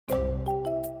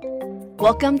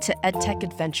Welcome to EdTech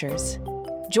Adventures.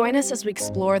 Join us as we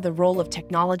explore the role of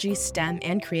technology, STEM,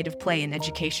 and creative play in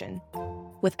education.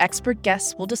 With expert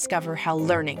guests, we'll discover how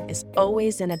learning is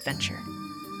always an adventure.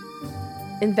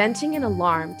 Inventing an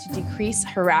alarm to decrease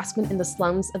harassment in the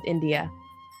slums of India,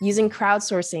 using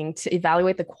crowdsourcing to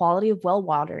evaluate the quality of well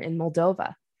water in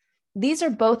Moldova. These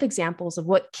are both examples of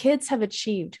what kids have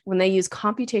achieved when they use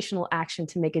computational action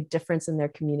to make a difference in their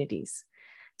communities.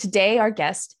 Today, our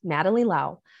guest, Natalie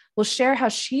Lao, will share how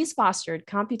she's fostered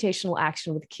computational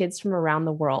action with kids from around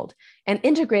the world and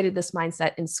integrated this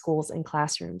mindset in schools and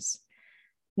classrooms.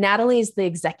 Natalie is the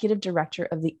executive director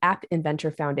of the App Inventor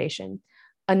Foundation,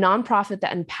 a nonprofit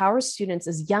that empowers students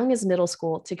as young as middle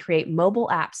school to create mobile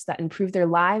apps that improve their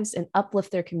lives and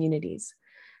uplift their communities.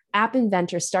 App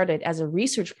Inventor started as a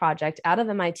research project out of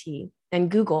MIT and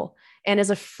Google, and is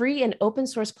a free and open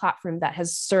source platform that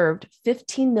has served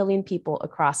 15 million people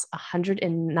across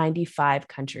 195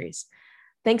 countries.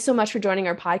 Thanks so much for joining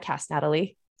our podcast,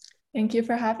 Natalie. Thank you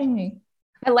for having me.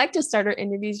 I like to start our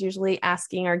interviews usually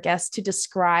asking our guests to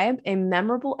describe a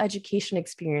memorable education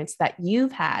experience that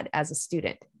you've had as a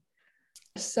student.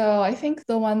 So I think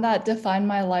the one that defined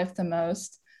my life the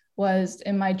most was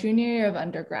in my junior year of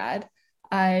undergrad.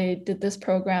 I did this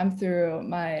program through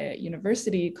my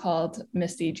university called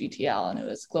MISTI GTL, and it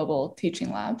was Global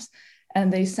Teaching Labs.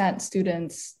 And they sent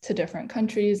students to different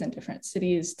countries and different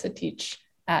cities to teach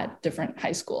at different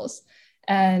high schools.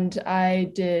 And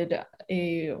I did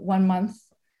a 1-month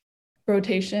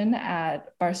rotation at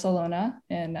Barcelona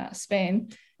in Spain,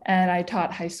 and I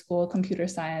taught high school computer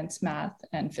science, math,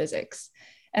 and physics.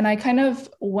 And I kind of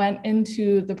went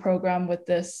into the program with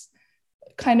this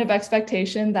kind of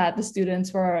expectation that the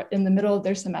students were in the middle of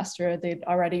their semester. They'd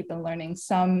already been learning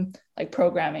some like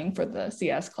programming for the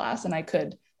CS class, and I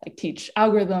could like teach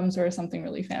algorithms or something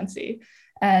really fancy.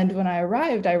 And when I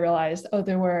arrived, I realized,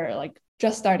 they were like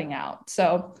just starting out.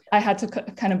 So I had to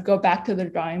kind of go back to the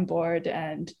drawing board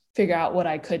and figure out what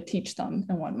I could teach them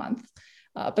in 1 month.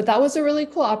 But that was a really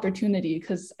cool opportunity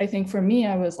because I think for me,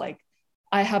 I was like,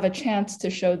 I have a chance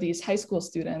to show these high school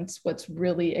students what's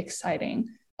really exciting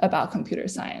about computer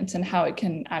science and how it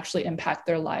can actually impact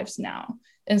their lives now,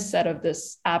 instead of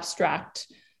this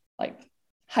abstract, like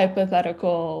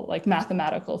hypothetical, like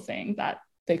mathematical thing that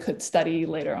they could study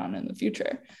later on in the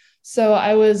future. So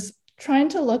I was trying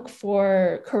to look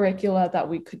for curricula that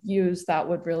we could use that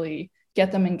would really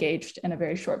get them engaged in a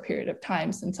very short period of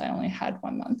time, since I only had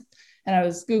 1 month. And I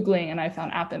was Googling and I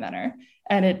found App Inventor,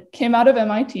 and it came out of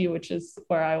MIT, which is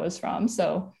where I was from.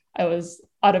 So I was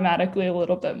automatically a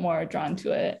little bit more drawn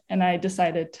to it, and I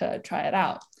decided to try it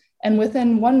out. And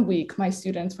within 1 week, my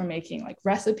students were making like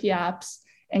recipe apps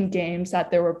and games that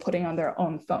they were putting on their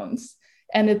own phones.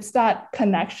 And it's that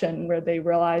connection where they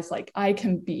realize like, I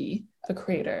can be a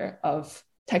creator of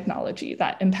technology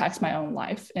that impacts my own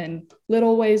life in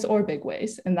little ways or big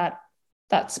ways. And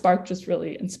that spark just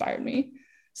really inspired me.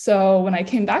 So when I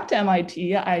came back to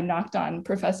MIT, I knocked on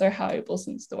Professor Howie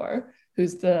Wilson's door,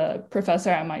 who's the professor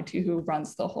at MIT who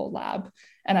runs the whole lab.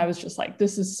 And I was just like,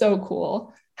 this is so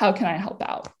cool. How can I help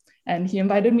out? And he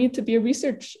invited me to be a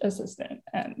research assistant.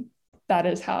 And that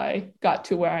is how I got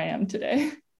to where I am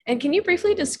today. And can you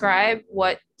briefly describe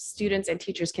what students and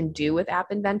teachers can do with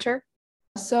App Inventor?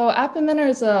 So App Inventor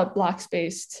is a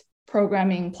blocks-based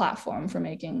programming platform for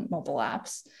making mobile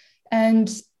apps. And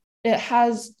it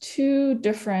has 2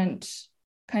 different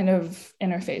kind of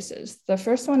interfaces. The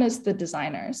first one is the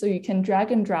designer. So you can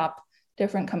drag and drop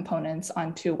different components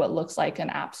onto what looks like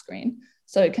an app screen.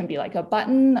 So it can be like a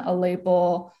button, a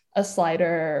label, a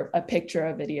slider, a picture,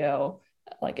 a video,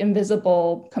 like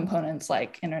invisible components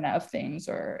like Internet of Things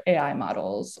or AI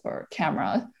models or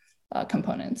camera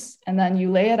components. And then you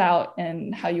lay it out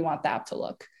in how you want the app to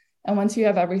look. And once you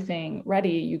have everything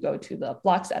ready, you go to the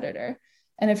blocks editor.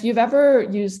 And if you've ever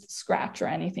used Scratch or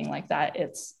anything like that,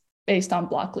 it's based on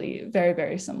Blockly, very,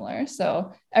 very similar.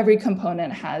 So every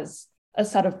component has a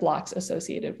set of blocks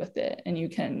associated with it, and you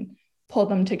can pull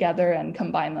them together and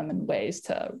combine them in ways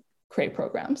to create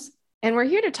programs. And we're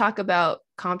here to talk about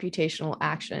computational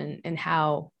action and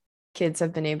how kids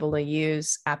have been able to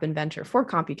use App Inventor for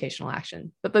computational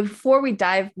action. But before we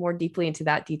dive more deeply into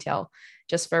that detail,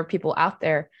 just for people out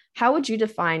there, how would you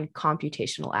define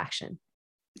computational action?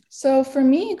 So for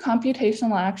me,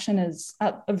 computational action is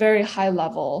at a very high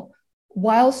level.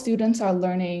 While students are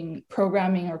learning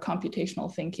programming or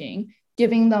computational thinking,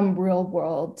 giving them real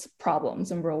world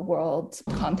problems and real world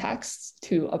contexts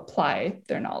to apply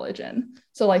their knowledge in.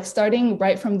 So like starting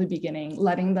right from the beginning,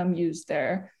 letting them use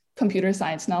their computer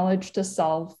science knowledge to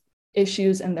solve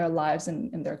issues in their lives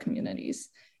and in their communities.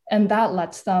 And that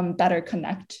lets them better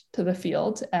connect to the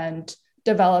field and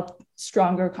develop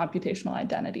stronger computational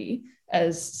identity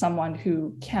as someone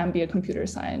who can be a computer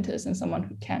scientist and someone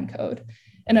who can code.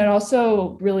 And it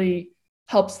also really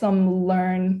helps them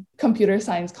learn computer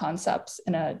science concepts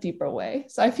in a deeper way.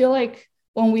 So I feel like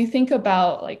when we think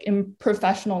about like in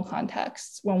professional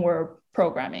contexts, when we're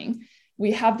programming,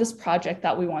 we have this project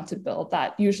that we want to build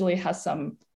that usually has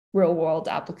some real world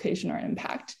application or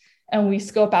impact. And we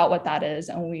scope out what that is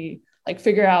and we like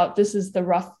figure out this is the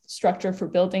rough structure for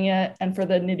building it. And for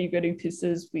the nitty gritty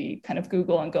pieces, we kind of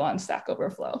Google and go on Stack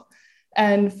Overflow.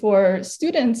 And for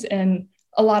students in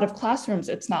a lot of classrooms,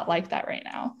 it's not like that right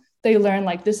now. They learn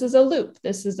like, this is a loop,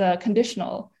 this is a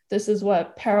conditional, this is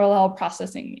what parallel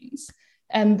processing means.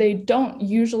 And they don't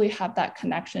usually have that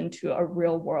connection to a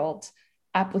real world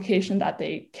application that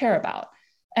they care about.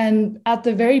 And at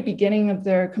the very beginning of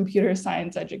their computer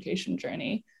science education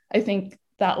journey, I think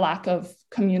that lack of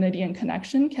community and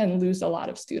connection can lose a lot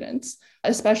of students,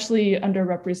 especially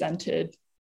underrepresented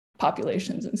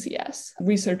populations in CS.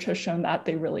 Research has shown that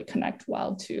they really connect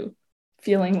well to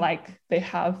feeling like they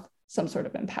have some sort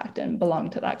of impact and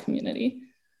belong to that community.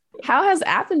 How has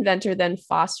App Inventor then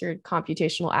fostered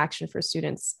computational action for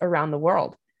students around the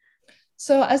world?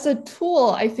 So as a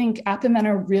tool, I think App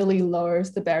Inventor really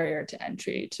lowers the barrier to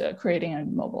entry to creating a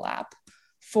mobile app.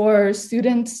 For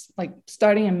students like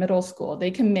starting in middle school,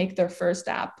 they can make their first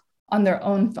app on their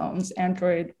own phones,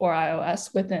 Android or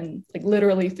iOS, within like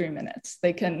literally 3 minutes.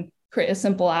 They can create a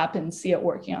simple app and see it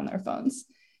working on their phones.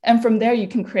 And from there, you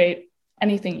can create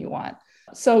anything you want.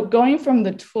 So going from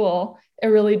the tool, it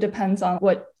really depends on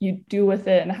what you do with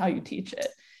it and how you teach it.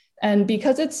 And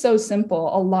because it's so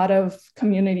simple, a lot of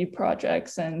community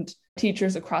projects and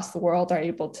teachers across the world are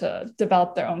able to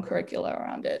develop their own curricula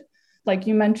around it. Like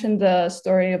you mentioned the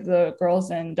story of the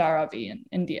girls in Dharavi in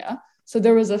India. So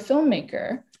there was a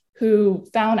filmmaker who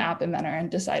found App Inventor and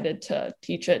decided to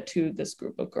teach it to this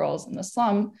group of girls in the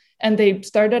slum. And they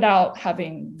started out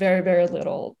having very, very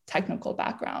little technical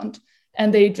background.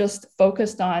 And they just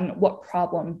focused on what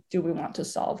problem do we want to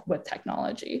solve with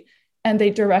technology. And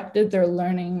they directed their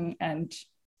learning and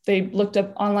they looked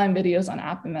up online videos on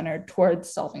App Inventor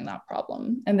towards solving that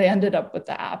problem. And they ended up with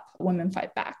the app Women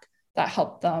Fight Back that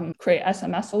helped them create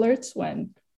SMS alerts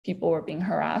when people were being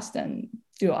harassed and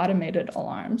do automated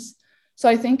alarms. So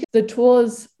I think the tool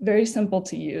is very simple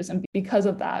to use. And because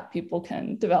of that, people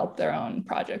can develop their own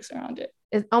projects around it.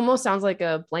 It almost sounds like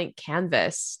a blank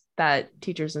canvas that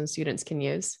teachers and students can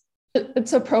use.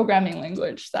 It's a programming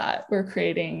language that we're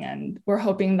creating, and we're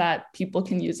hoping that people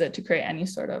can use it to create any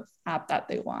sort of app that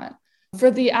they want.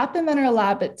 For the App Inventor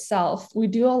Lab itself, we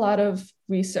do a lot of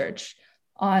research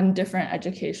on different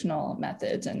educational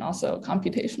methods and also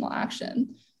computational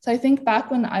action. So I think back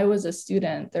when I was a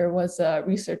student, there was a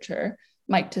researcher,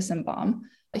 Mike Tissenbaum.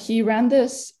 He ran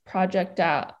this project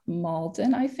at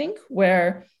Malden, I think,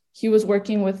 where he was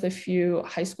working with a few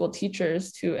high school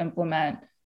teachers to implement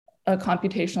a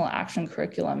computational action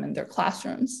curriculum in their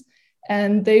classrooms.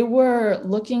 And they were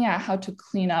looking at how to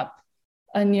clean up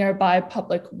a nearby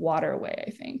public waterway,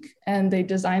 I think. And they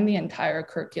designed the entire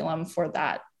curriculum for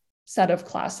that set of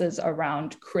classes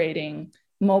around creating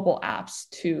mobile apps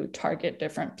to target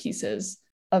different pieces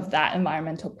of that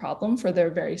environmental problem for their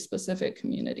very specific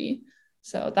community.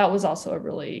 So that was also a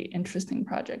really interesting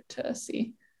project to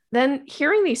see. Then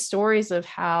hearing these stories of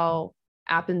how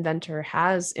App Inventor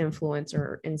has influenced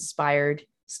or inspired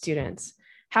students,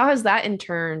 how has that in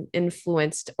turn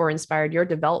influenced or inspired your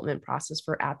development process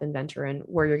for App Inventor and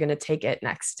where you're going to take it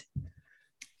next?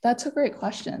 That's a great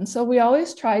question. So we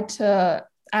always try to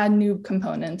add new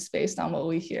components based on what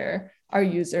we hear our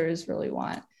users really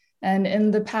want. And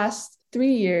in the past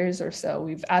 3 years or so,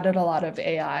 we've added a lot of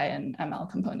AI and ML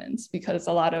components because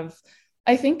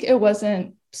I think it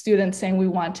wasn't students saying we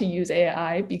want to use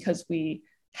AI because we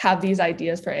have these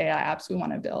ideas for AI apps we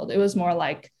want to build. It was more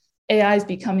like AI is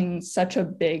becoming such a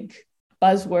big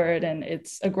buzzword and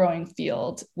it's a growing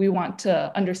field. We want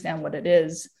to understand what it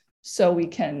is so we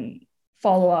can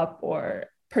follow up or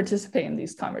participate in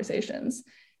these conversations.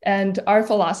 And our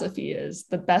philosophy is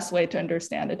the best way to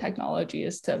understand a technology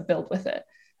is to build with it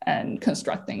and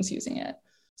construct things using it.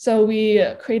 So we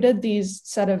created these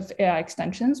set of AI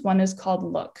extensions. One is called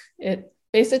Look. It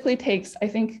basically takes, I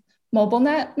think,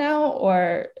 MobileNet now,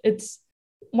 or it's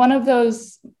one of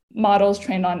those models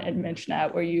trained on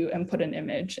ImageNet where you input an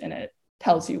image and it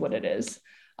tells you what it is.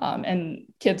 And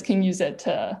kids can use it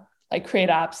to like create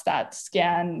apps that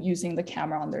scan using the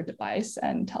camera on their device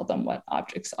and tell them what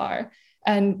objects are.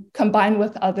 And combined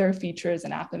with other features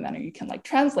in App Inventor, you can like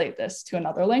translate this to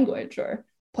another language or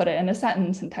put it in a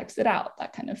sentence and text it out,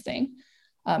 that kind of thing.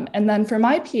 And then for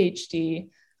my PhD,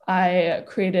 I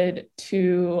created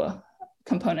 2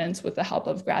 components with the help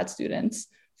of grad students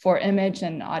for image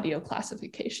and audio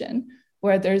classification,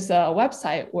 where there's a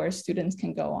website where students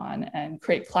can go on and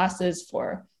create classes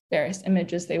for various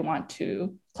images they want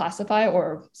to classify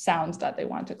or sounds that they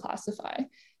want to classify.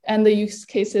 And the use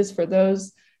cases for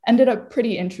those ended up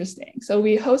pretty interesting. So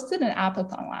we hosted an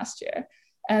app-a-thon last year,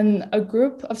 and a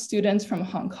group of students from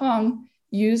Hong Kong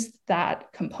used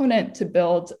that component to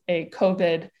build a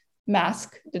COVID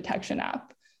mask detection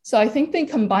app. So I think they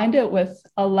combined it with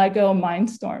a Lego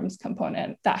Mindstorms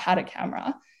component that had a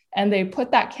camera, and they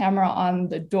put that camera on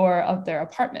the door of their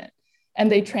apartment,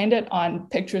 and they trained it on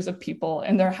pictures of people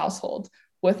in their household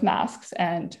with masks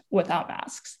and without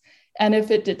masks. And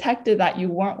if it detected that you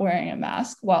weren't wearing a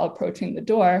mask while approaching the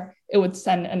door, it would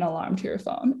send an alarm to your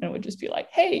phone and it would just be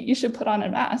like, hey, you should put on a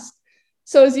mask.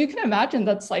 So as you can imagine,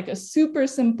 that's like a super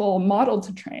simple model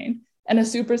to train and a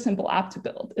super simple app to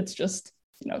build. It's just,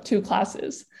 2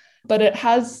 classes, but it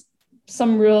has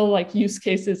some real like use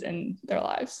cases in their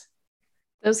lives.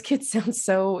 Those kids sound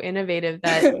so innovative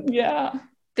that yeah,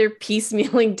 they're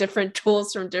piecemealing different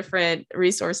tools from different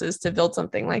resources to build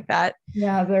something like that.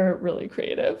 Yeah, they're really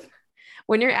creative.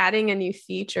 When you're adding a new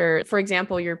feature, for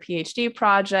example, your PhD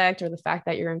project or the fact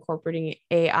that you're incorporating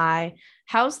AI,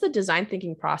 how's the design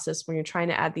thinking process when you're trying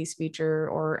to add these features,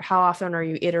 or how often are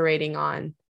you iterating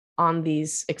on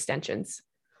these extensions?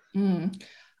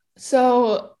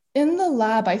 So in the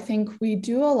lab, I think we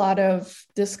do a lot of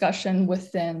discussion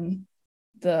within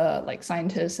the like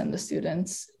scientists and the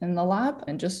students in the lab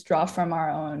and just draw from our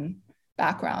own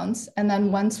backgrounds. And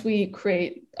then once we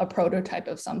create a prototype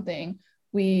of something,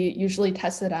 we usually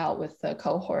test it out with a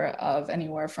cohort of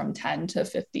anywhere from 10 to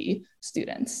 50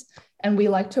 students. And we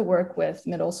like to work with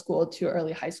middle school to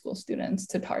early high school students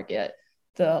to target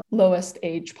the lowest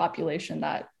age population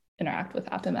that interact with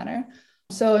App Inventor.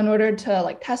 So in order to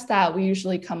like test that, we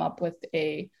usually come up with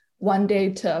a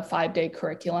 1-day to 5-day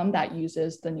curriculum that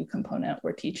uses the new component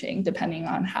we're teaching, depending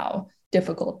on how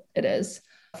difficult it is.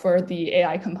 For the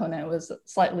AI component, it was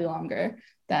slightly longer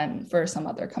than for some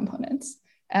other components.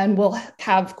 And we'll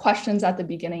have questions at the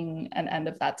beginning and end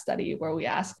of that study where we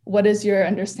ask, what is your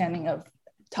understanding of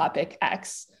topic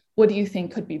X? What do you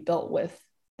think could be built with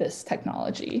this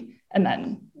technology? And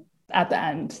then at the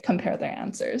end, compare their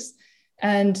answers.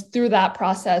 And through that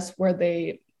process where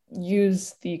they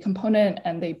use the component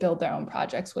and they build their own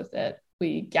projects with it,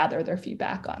 we gather their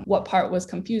feedback on what part was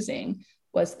confusing.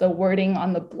 Was the wording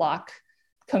on the block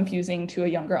confusing to a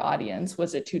younger audience?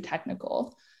 Was it too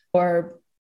technical? Or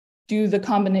do the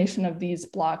combination of these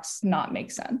blocks not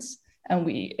make sense? And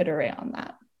we iterate on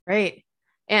that. Right.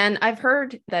 And I've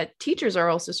heard that teachers are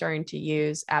also starting to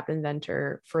use App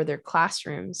Inventor for their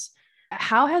classrooms.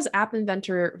 How has App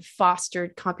Inventor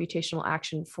fostered computational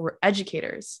action for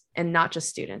educators and not just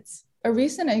students? A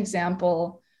recent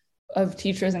example of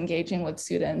teachers engaging with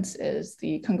students is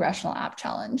the Congressional App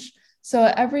Challenge. So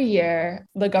every year,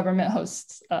 the government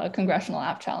hosts a Congressional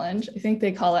App Challenge. I think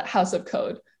they call it House of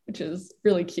Code, which is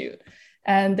really cute.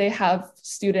 And they have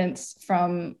students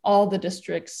from all the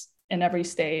districts in every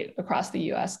state across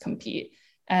the US compete.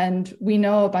 And we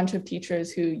know a bunch of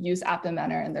teachers who use App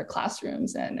Inventor in their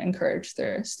classrooms and encourage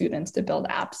their students to build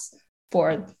apps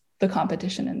for the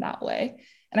competition in that way.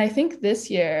 And I think this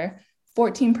year,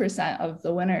 14% of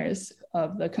the winners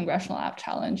of the Congressional App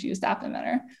Challenge used App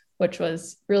Inventor, which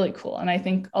was really cool. And I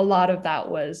think a lot of that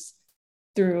was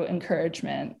through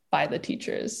encouragement by the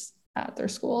teachers at their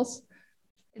schools.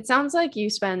 It sounds like you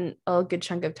spend a good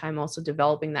chunk of time also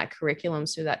developing that curriculum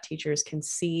so that teachers can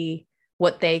see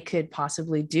what they could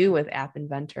possibly do with App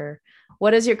Inventor.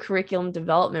 What does your curriculum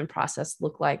development process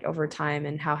look like over time,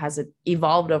 and how has it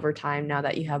evolved over time now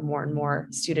that you have more and more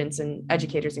students and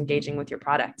educators engaging with your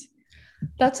product?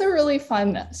 That's a really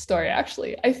fun story,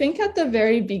 actually. I think at the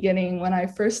very beginning, when I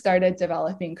first started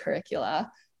developing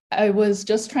curricula, I was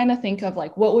just trying to think of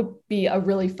like what would be a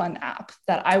really fun app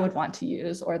that I would want to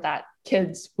use or that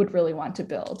kids would really want to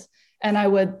build. And I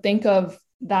would think of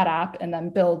that app and then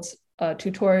build a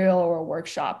tutorial or a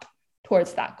workshop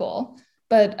towards that goal.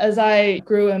 But as I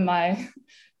grew in my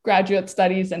graduate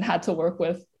studies and had to work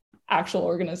with actual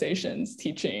organizations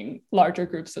teaching larger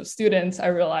groups of students, I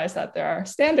realized that there are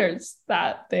standards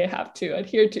that they have to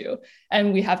adhere to.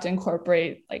 And we have to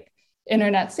incorporate like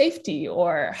internet safety,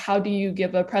 or how do you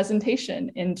give a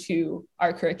presentation into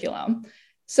our curriculum?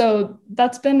 So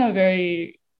that's been a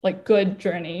very like good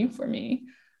journey for me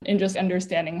in just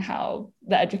understanding how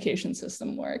the education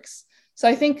system works. So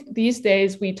I think these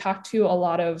days we talk to a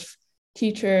lot of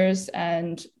teachers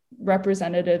and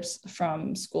representatives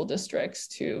from school districts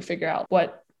to figure out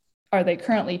what are they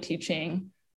currently teaching,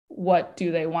 what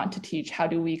do they want to teach, how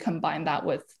do we combine that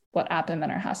with what App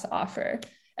Inventor has to offer.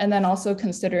 And then also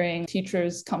considering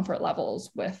teachers' comfort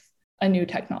levels with a new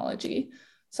technology.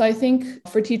 So I think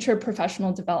for teacher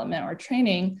professional development or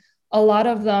training, a lot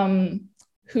of them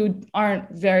who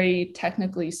aren't very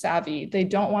technically savvy, they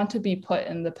don't want to be put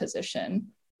in the position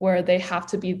where they have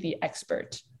to be the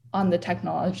expert on the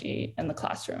technology in the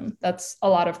classroom. That's a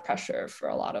lot of pressure for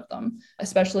a lot of them,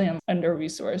 especially in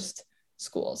under-resourced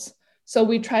schools. So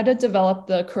we try to develop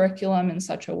the curriculum in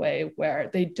such a way where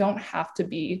they don't have to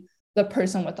be the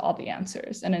person with all the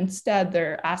answers. And instead,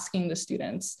 they're asking the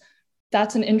students,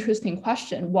 that's an interesting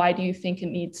question. Why do you think it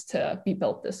needs to be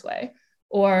built this way?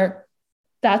 Or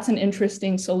that's an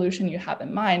interesting solution you have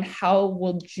in mind. How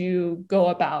would you go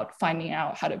about finding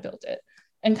out how to build it?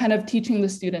 And kind of teaching the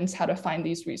students how to find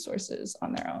these resources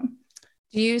on their own.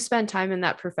 Do you spend time in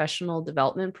that professional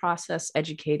development process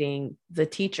educating the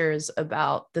teachers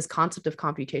about this concept of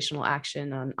computational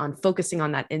action on focusing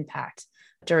on that impact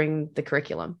during the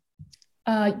curriculum?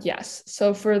 Yes.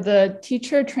 So for the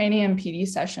teacher training and PD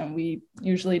session, we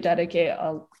usually dedicate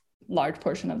a large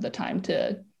portion of the time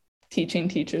to teaching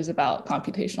teachers about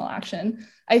computational action.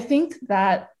 I think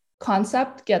that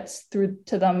concept gets through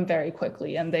to them very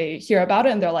quickly and they hear about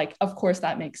it and they're like, of course,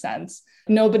 that makes sense.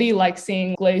 Nobody likes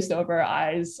seeing glazed over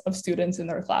eyes of students in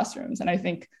their classrooms. And I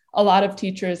think a lot of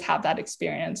teachers have that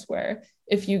experience where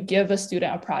if you give a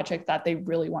student a project that they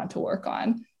really want to work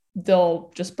on,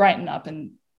 they'll just brighten up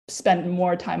and spend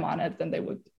more time on it than they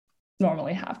would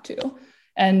normally have to.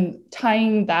 And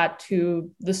tying that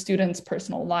to the students'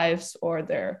 personal lives or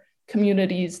their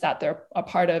communities that they're a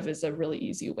part of is a really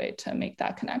easy way to make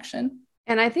that connection.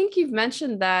 And I think you've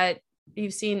mentioned that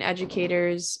you've seen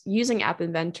educators using App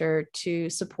Inventor to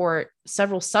support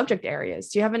several subject areas.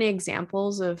 Do you have any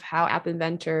examples of how App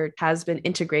Inventor has been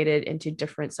integrated into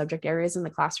different subject areas in the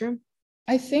classroom?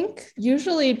 I think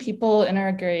usually people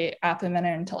integrate App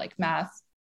Inventor into like math,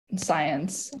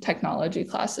 science, technology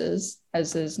classes,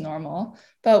 as is normal.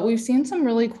 But we've seen some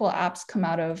really cool apps come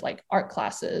out of like art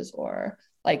classes or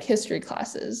like history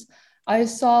classes. I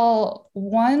saw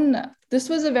one, this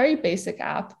was a very basic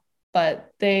app,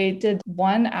 but they did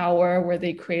 1 hour where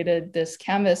they created this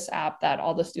Canvas app that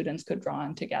all the students could draw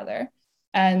on together.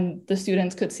 And the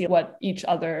students could see what each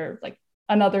other, like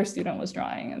another student was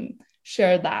drawing and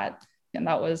share that. And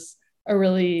that was a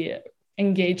really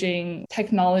engaging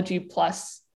technology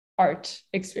plus art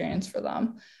experience for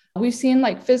them. We've seen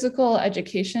like physical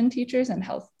education teachers and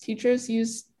health teachers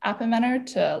use App Inventor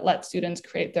to let students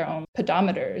create their own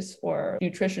pedometers or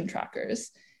nutrition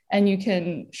trackers. And you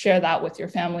can share that with your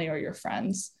family or your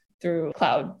friends through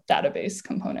cloud database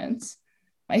components.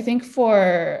 I think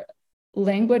for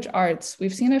language arts,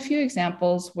 we've seen a few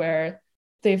examples where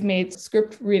they've made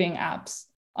script reading apps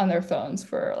on their phones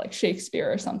for like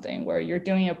Shakespeare or something, where you're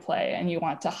doing a play and you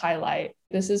want to highlight,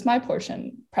 this is my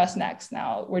portion, press next.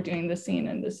 Now we're doing the scene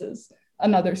and this is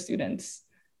another student's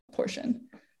portion.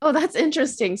 Oh, that's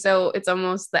interesting. So it's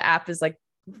almost the app is like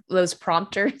those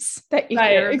prompters that you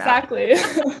right, hear about. Exactly.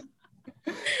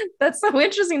 That's so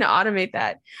interesting to automate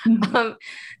that. Mm-hmm.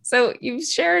 So you've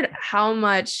shared how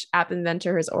much App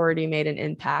Inventor has already made an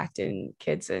impact in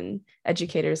kids and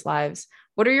educators' lives.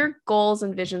 What are your goals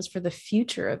and visions for the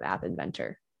future of App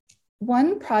Inventor?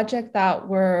 One project that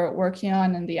we're working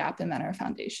on in the App Inventor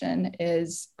Foundation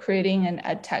is creating an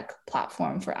edtech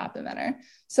platform for App Inventor.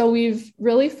 So we've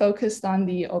really focused on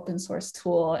the open source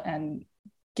tool and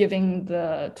giving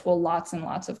the tool lots and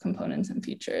lots of components and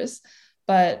features.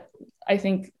 But I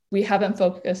think we haven't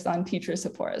focused on teacher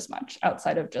support as much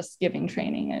outside of just giving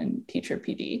training and teacher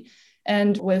PD.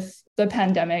 And with the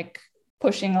pandemic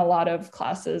pushing a lot of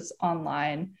classes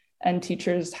online, and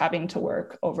teachers having to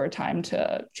work overtime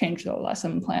to change their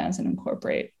lesson plans and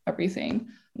incorporate everything,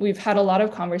 we've had a lot of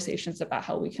conversations about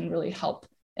how we can really help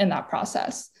in that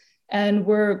process. And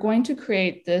we're going to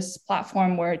create this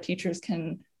platform where teachers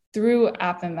can, through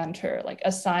App Inventor, like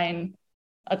assign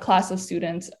a class of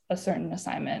students a certain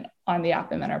assignment on the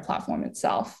App Inventor platform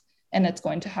itself. And it's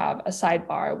going to have a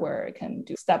sidebar where it can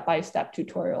do step-by-step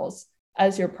tutorials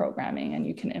as you're programming, and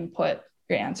you can input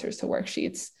your answers to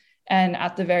worksheets. And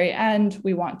at the very end,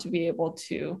 we want to be able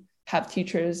to have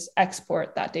teachers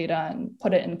export that data and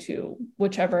put it into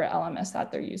whichever LMS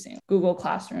that they're using, Google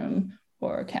Classroom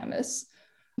or Canvas.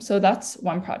 So that's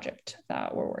one project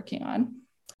that we're working on.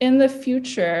 In the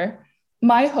future,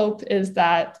 my hope is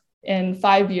that in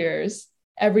 5 years,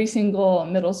 every single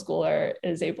middle schooler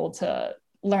is able to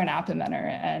learn App Inventor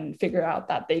and figure out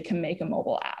that they can make a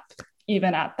mobile app,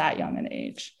 even at that young an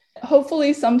age.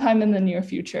 Hopefully sometime in the near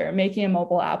future, making a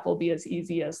mobile app will be as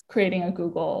easy as creating a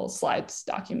Google Slides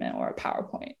document or a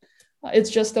PowerPoint. It's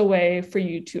just a way for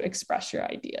you to express your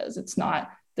ideas. It's not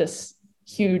this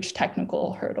huge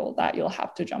technical hurdle that you'll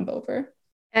have to jump over.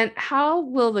 And how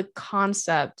will the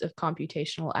concept of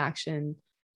computational action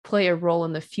play a role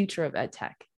in the future of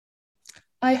EdTech?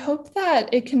 I hope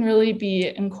that it can really be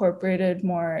incorporated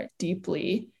more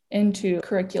deeply into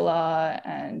curricula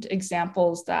and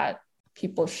examples that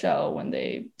people show when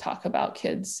they talk about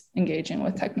kids engaging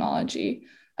with technology.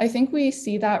 I think we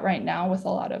see that right now with a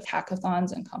lot of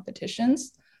hackathons and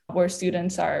competitions where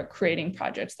students are creating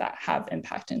projects that have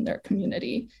impact in their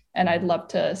community. And I'd love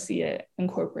to see it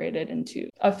incorporated into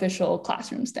official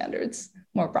classroom standards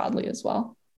more broadly as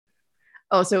well.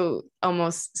 Oh, so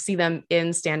almost see them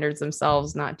in standards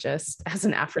themselves, not just as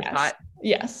an afterthought.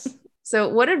 Yes. So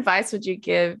what advice would you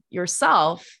give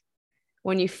yourself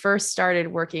when you first started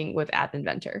working with App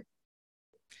Inventor?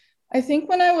 I think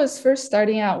when I was first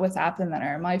starting out with App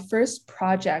Inventor, my first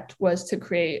project was to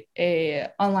create an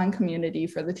online community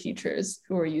for the teachers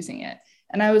who were using it.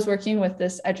 And I was working with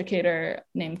this educator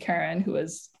named Karen, who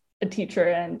was a teacher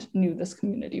and knew this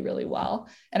community really well.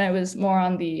 And I was more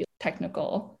on the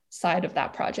technical side of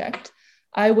that project.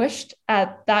 I wished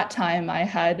at that time I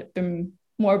had been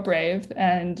more brave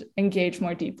and engaged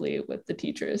more deeply with the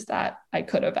teachers that I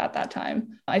could have at that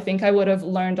time. I think I would have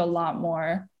learned a lot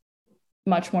more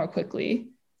much more quickly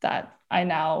that I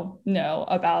now know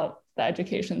about the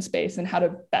education space and how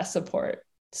to best support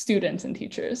students and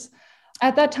teachers.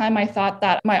 At that time, I thought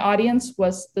that my audience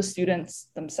was the students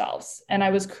themselves, and I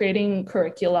was creating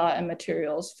curricula and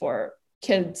materials for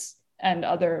kids and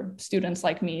other students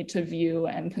like me to view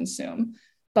and consume.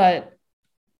 But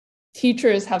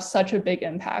teachers have such a big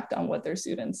impact on what their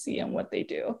students see and what they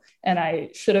do. And I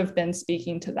should have been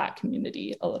speaking to that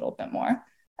community a little bit more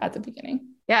at the beginning.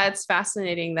 Yeah, it's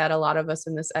fascinating that a lot of us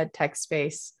in this ed tech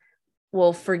space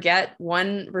will forget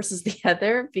one versus the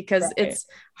other because it's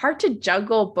hard to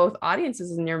juggle both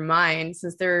audiences in your mind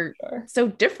since they're so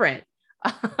different.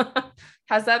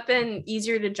 Has that been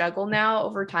easier to juggle now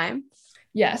over time?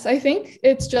 Yes, I think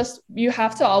it's just you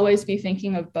have to always be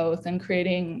thinking of both and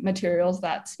creating materials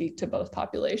that speak to both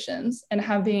populations, and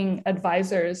having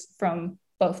advisors from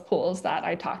both pools that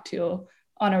I talk to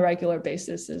on a regular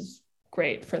basis is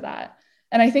great for that.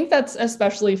 And I think that's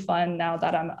especially fun now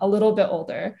that I'm a little bit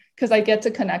older, because I get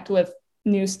to connect with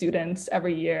new students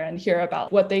every year and hear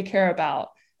about what they care about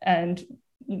and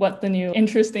what the new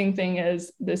interesting thing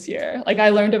is this year. Like I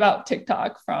learned about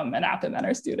TikTok from an App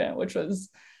Inventor student, which was,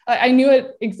 I knew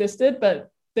it existed, but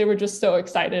they were just so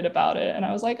excited about it. And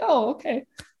I was like, oh, okay,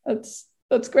 that's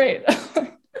great. No,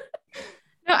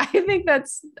 I think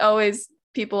that's always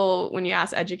people, when you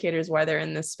ask educators why they're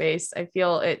in this space, I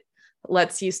feel it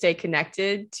lets you stay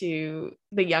connected to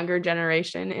the younger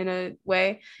generation in a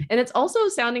way. And it's also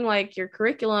sounding like your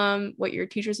curriculum, what your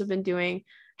teachers have been doing,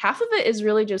 half of it is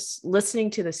really just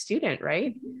listening to the student,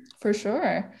 right? For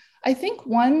sure. I think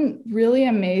one really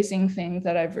amazing thing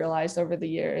that I've realized over the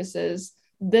years is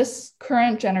this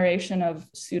current generation of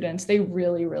students, they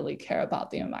really, really care about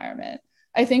the environment.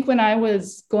 I think when I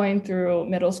was going through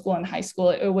middle school and high school,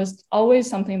 it was always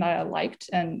something that I liked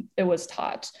and it was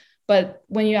taught. But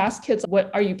when you ask kids,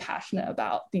 what are you passionate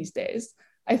about these days?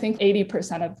 I think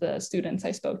 80% of the students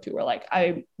I spoke to were like,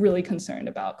 I'm really concerned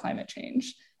about climate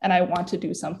change and I want to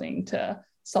do something to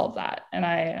solve that. And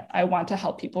I want to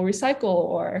help people recycle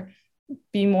or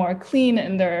be more clean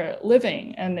in their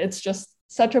living. And it's just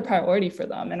such a priority for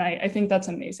them. And I think that's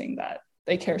amazing that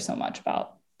they care so much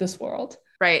about this world.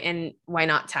 Right. And why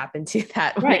not tap into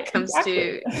that when it comes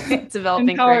to developing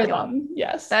Empower curriculum? them.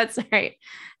 Yes. That's right.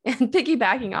 And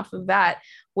piggybacking off of that,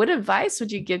 what advice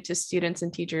would you give to students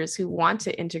and teachers who want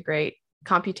to integrate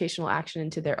computational action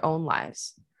into their own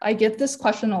lives? I get this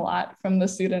question a lot from the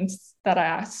students that I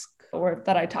ask or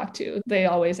that I talk to. They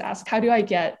always ask, how do I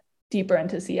get deeper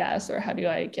into CS or how do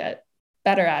I get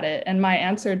better at it? And my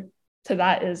answer to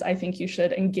that is, I think you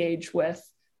should engage with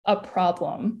a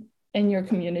problem in your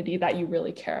community that you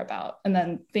really care about, and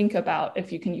then think about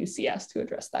if you can use CS to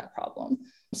address that problem.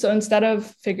 So instead of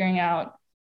figuring out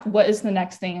what is the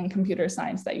next thing in computer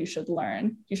science that you should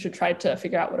learn, you should try to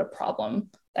figure out what a problem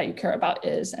that you care about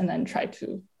is, and then try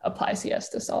to apply CS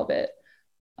to solve it.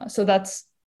 So that's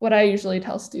what I usually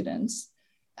tell students.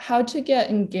 How to get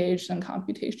engaged in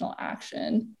computational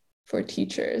action for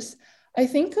teachers. I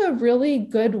think a really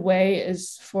good way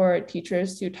is for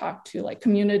teachers to talk to like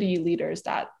community leaders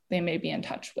that they may be in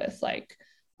touch with, like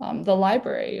the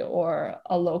library or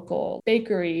a local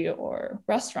bakery or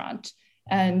restaurant,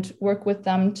 and work with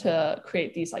them to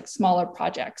create these like smaller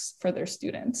projects for their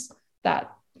students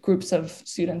that groups of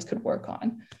students could work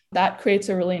on. That creates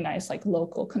a really nice like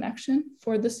local connection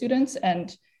for the students.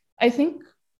 And I think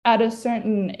at a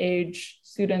certain age,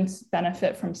 students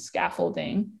benefit from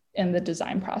scaffolding in the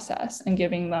design process, and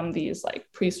giving them these like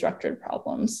pre-structured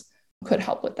problems could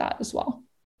help with that as well.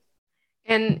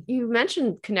 And you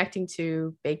mentioned connecting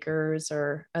to bakers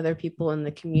or other people in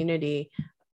the community.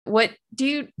 What do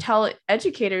you tell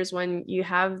educators when you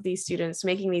have these students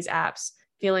making these apps,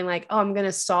 feeling like, oh, I'm going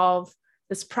to solve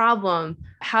this problem?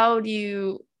 How do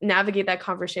you navigate that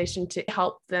conversation to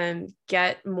help them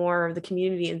get more of the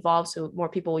community involved so more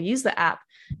people will use the app?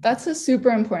 That's a super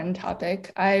important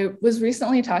topic. I was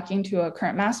recently talking to a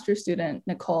current master's student,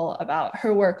 Nicole, about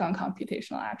her work on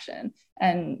computational action.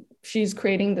 And she's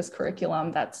creating this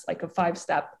curriculum that's like a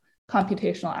 5-step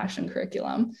computational action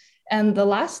curriculum. And the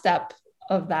last step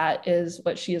of that is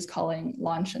what she is calling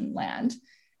launch and land.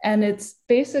 And it's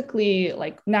basically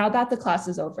like, now that the class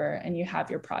is over and you have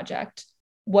your project,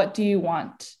 what do you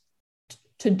want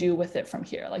to do with it from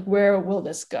here? Like, where will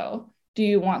this go? Do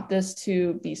you want this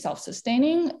to be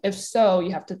self-sustaining? If so,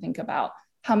 you have to think about,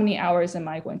 how many hours am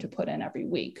I going to put in every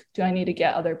week? Do I need to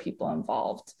get other people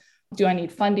involved? Do I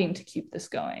need funding to keep this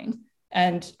going?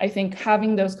 And I think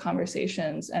having those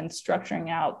conversations and structuring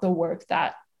out the work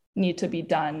that need to be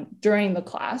done during the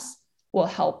class will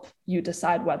help you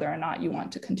decide whether or not you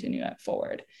want to continue it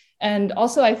forward. And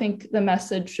also, I think the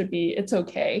message should be, it's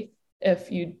okay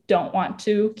if you don't want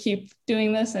to keep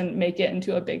doing this and make it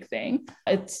into a big thing.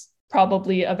 It's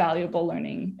probably a valuable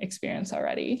learning experience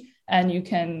already, and you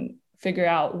can figure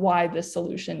out why this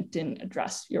solution didn't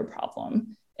address your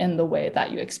problem in the way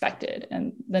that you expected.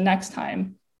 And the next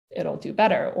time it'll do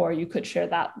better, or you could share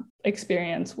that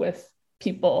experience with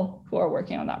people who are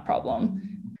working on that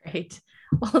problem. Great.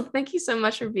 Well, thank you so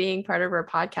much for being part of our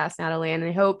podcast, Natalie. And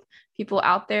I hope people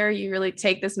out there, you really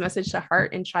take this message to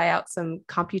heart and try out some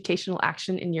computational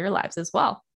action in your lives as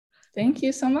well. Thank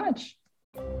you so much.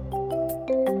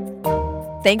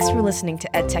 Thanks for listening to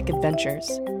EdTech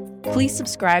Adventures. Please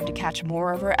subscribe to catch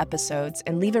more of our episodes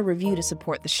and leave a review to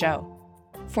support the show.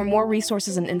 For more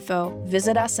resources and info,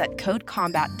 visit us at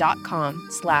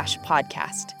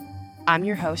codecombat.com/podcast. I'm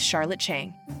your host, Charlotte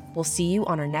Chang. We'll see you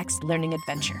on our next learning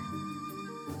adventure.